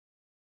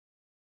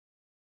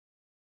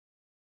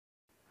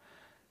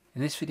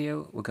In this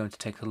video we're going to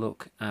take a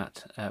look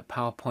at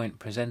PowerPoint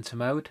presenter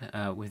mode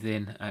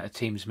within a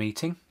Teams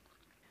meeting.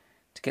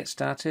 To get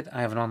started,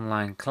 I have an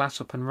online class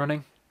up and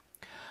running,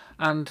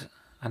 and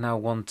I now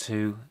want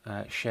to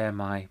share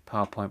my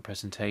PowerPoint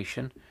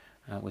presentation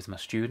with my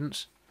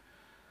students.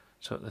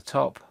 So at the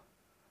top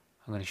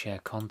I'm going to share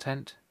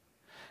content.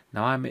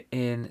 Now I'm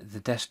in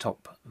the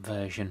desktop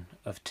version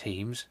of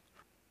Teams,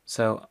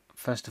 so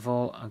first of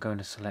all I'm going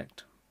to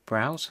select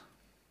Browse,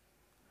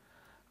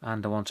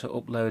 and I want to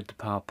upload the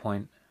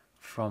PowerPoint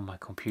from my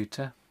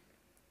computer,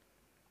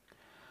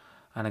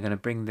 and I'm going to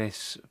bring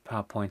this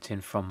PowerPoint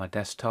in from my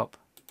desktop.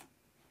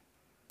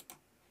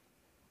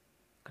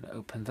 I'm going to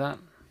open that.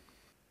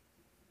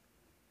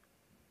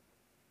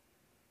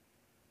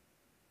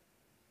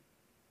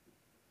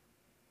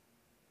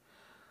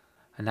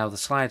 And now the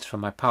slides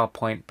from my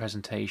PowerPoint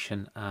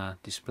presentation are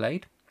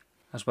displayed,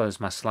 as well as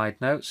my slide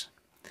notes.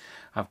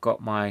 I've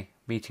got my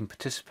meeting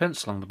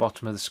participants along the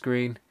bottom of the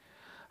screen,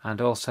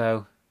 and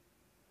also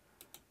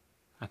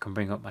I can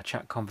bring up my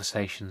chat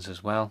conversations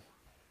as well,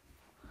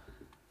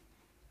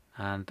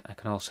 and I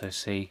can also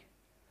see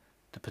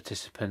the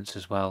participants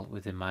as well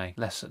within my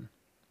lesson.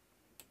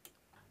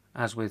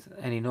 As with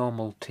any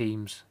normal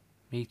Teams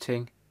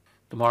meeting,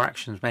 the More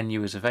Actions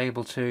menu is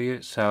available to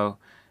you, so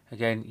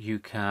again you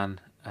can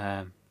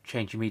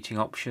change your meeting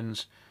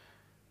options.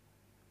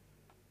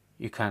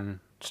 You can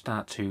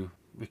start to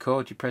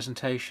record your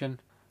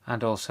presentation,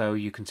 and also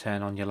you can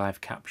turn on your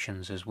live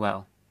captions as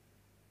well.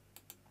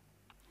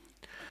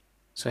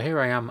 So here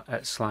I am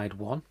at slide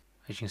 1.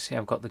 As you can see,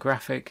 I've got the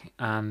graphic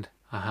and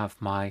I have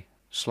my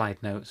slide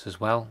notes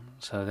as well.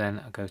 So then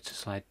I go to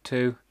slide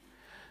 2.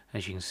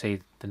 As you can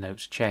see, the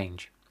notes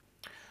change,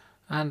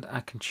 and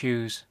I can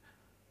choose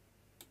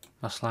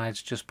my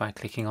slides just by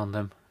clicking on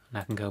them, and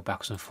I can go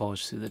backwards and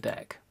forwards through the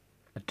deck.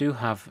 I do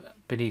have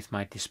beneath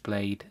my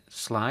displayed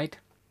slide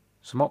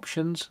some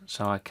options,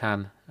 so I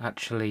can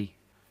actually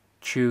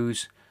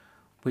choose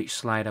which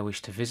slide I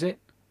wish to visit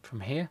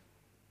from here.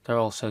 There are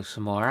also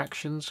some more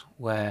actions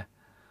where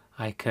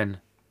I can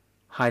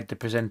hide the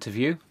presenter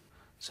view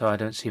so I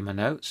don't see my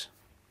notes,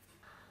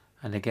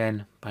 and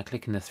again by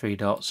clicking the 3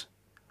 dots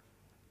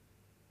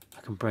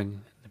I can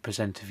bring the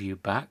presenter view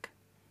back.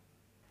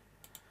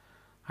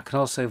 I can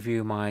also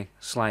view my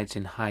slides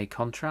in high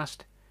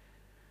contrast,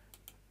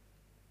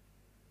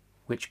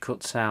 which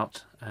cuts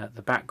out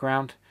the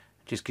background,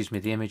 just gives me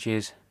the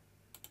images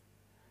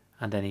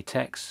and any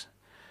text.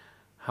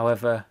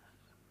 However,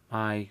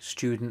 my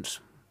students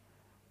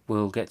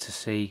will get to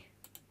see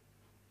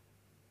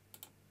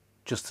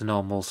just the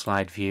normal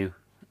slide view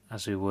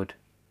as we would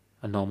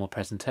a normal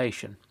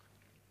presentation.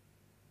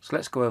 So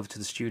let's go over to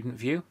the student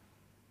view.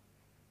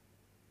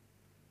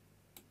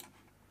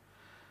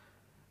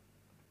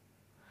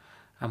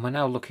 And we're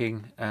now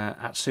looking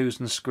at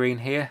Susan's screen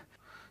here.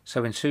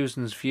 So in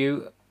Susan's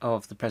view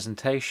of the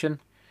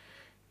presentation,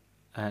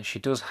 she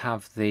does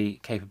have the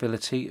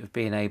capability of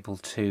being able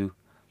to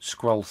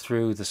scroll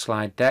through the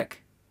slide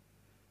deck.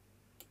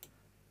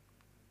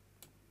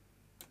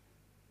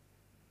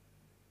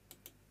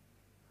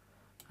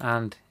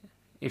 And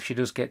if she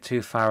does get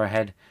too far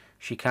ahead,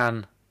 she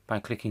can, by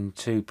clicking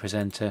to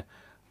presenter,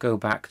 go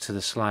back to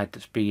the slide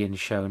that's being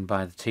shown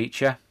by the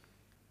teacher.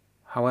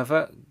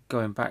 However,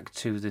 going back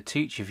to the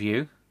teacher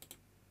view,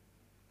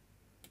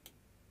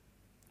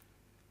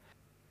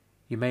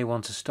 you may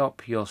want to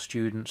stop your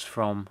students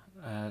from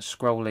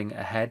scrolling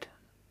ahead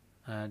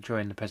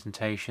during the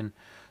presentation.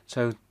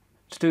 So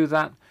to do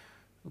that,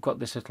 we've got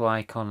this little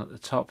icon at the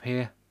top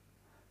here,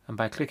 and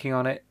by clicking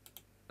on it,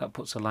 that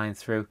puts a line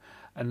through,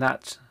 and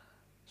that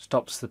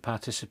stops the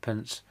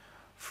participants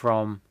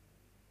from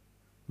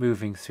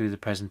moving through the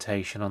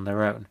presentation on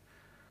their own.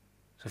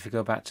 So if you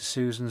go back to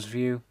Susan's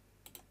view,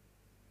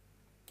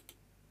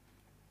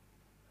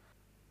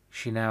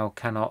 she now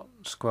cannot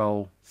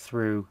scroll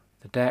through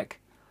the deck,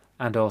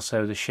 and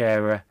also the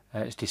sharer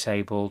is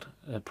disabled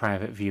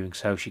private viewing,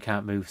 so she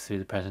can't move through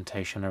the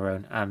presentation on her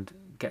own, and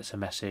gets a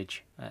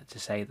message to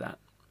say that.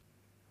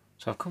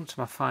 So I've come to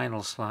my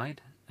final slide.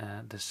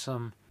 There's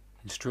some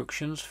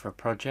instructions for a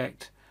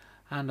project,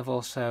 and I've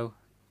also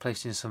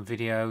placed in some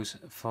videos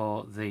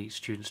for the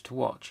students to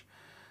watch.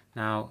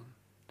 Now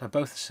they're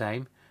both the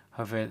same,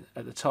 however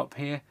at the top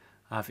here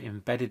I've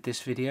embedded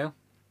this video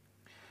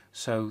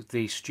so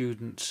the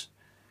students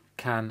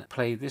can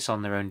play this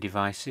on their own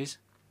devices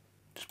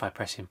just by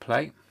pressing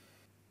play.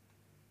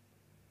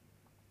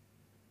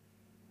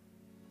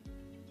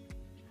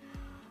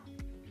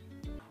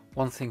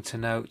 One thing to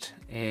note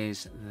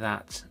is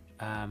that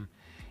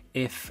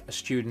if a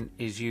student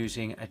is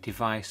using a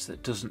device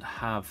that doesn't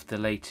have the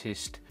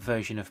latest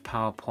version of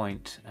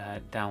PowerPoint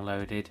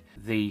downloaded,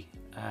 the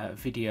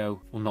video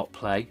will not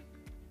play.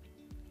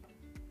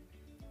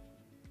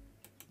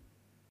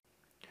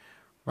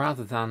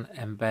 Rather than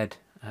embed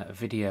a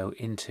video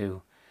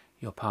into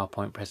your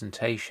PowerPoint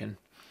presentation,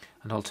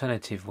 an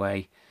alternative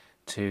way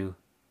to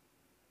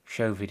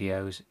show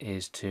videos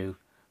is to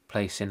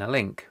place in a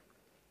link.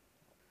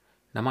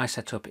 Now my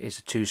setup is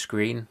a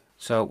 2-screen,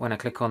 So when I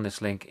click on this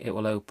link, it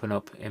will open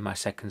up in my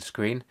second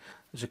screen.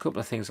 There's a couple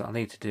of things that I'll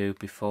need to do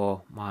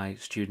before my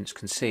students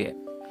can see it.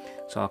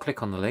 So I'll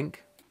click on the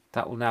link.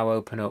 That will now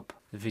open up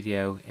the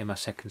video in my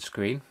second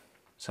screen.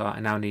 So I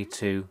now need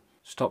to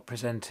stop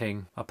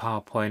presenting a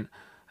PowerPoint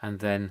and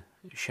then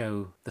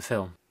show the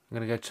film. I'm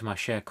going to go to my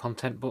Share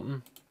Content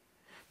button.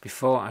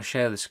 Before I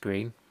share the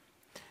screen,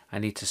 I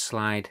need to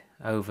slide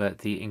over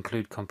the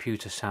Include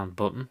Computer Sound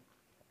button.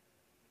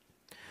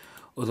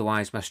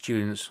 Otherwise my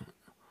students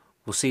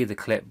will see the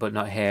clip but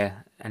not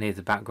hear any of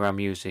the background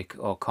music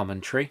or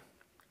commentary.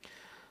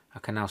 I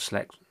can now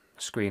select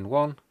screen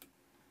 1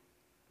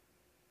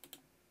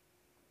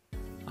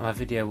 and my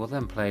video will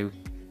then play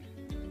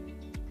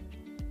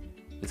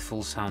with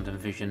full sound and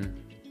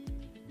vision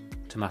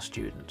to my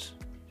students.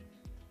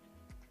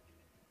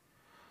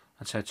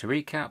 And so to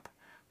recap,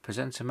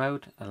 presenter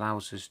mode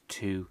allows us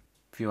to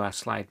view our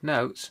slide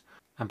notes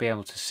and be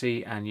able to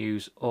see and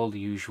use all the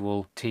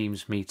usual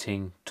Teams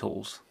meeting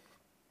tools.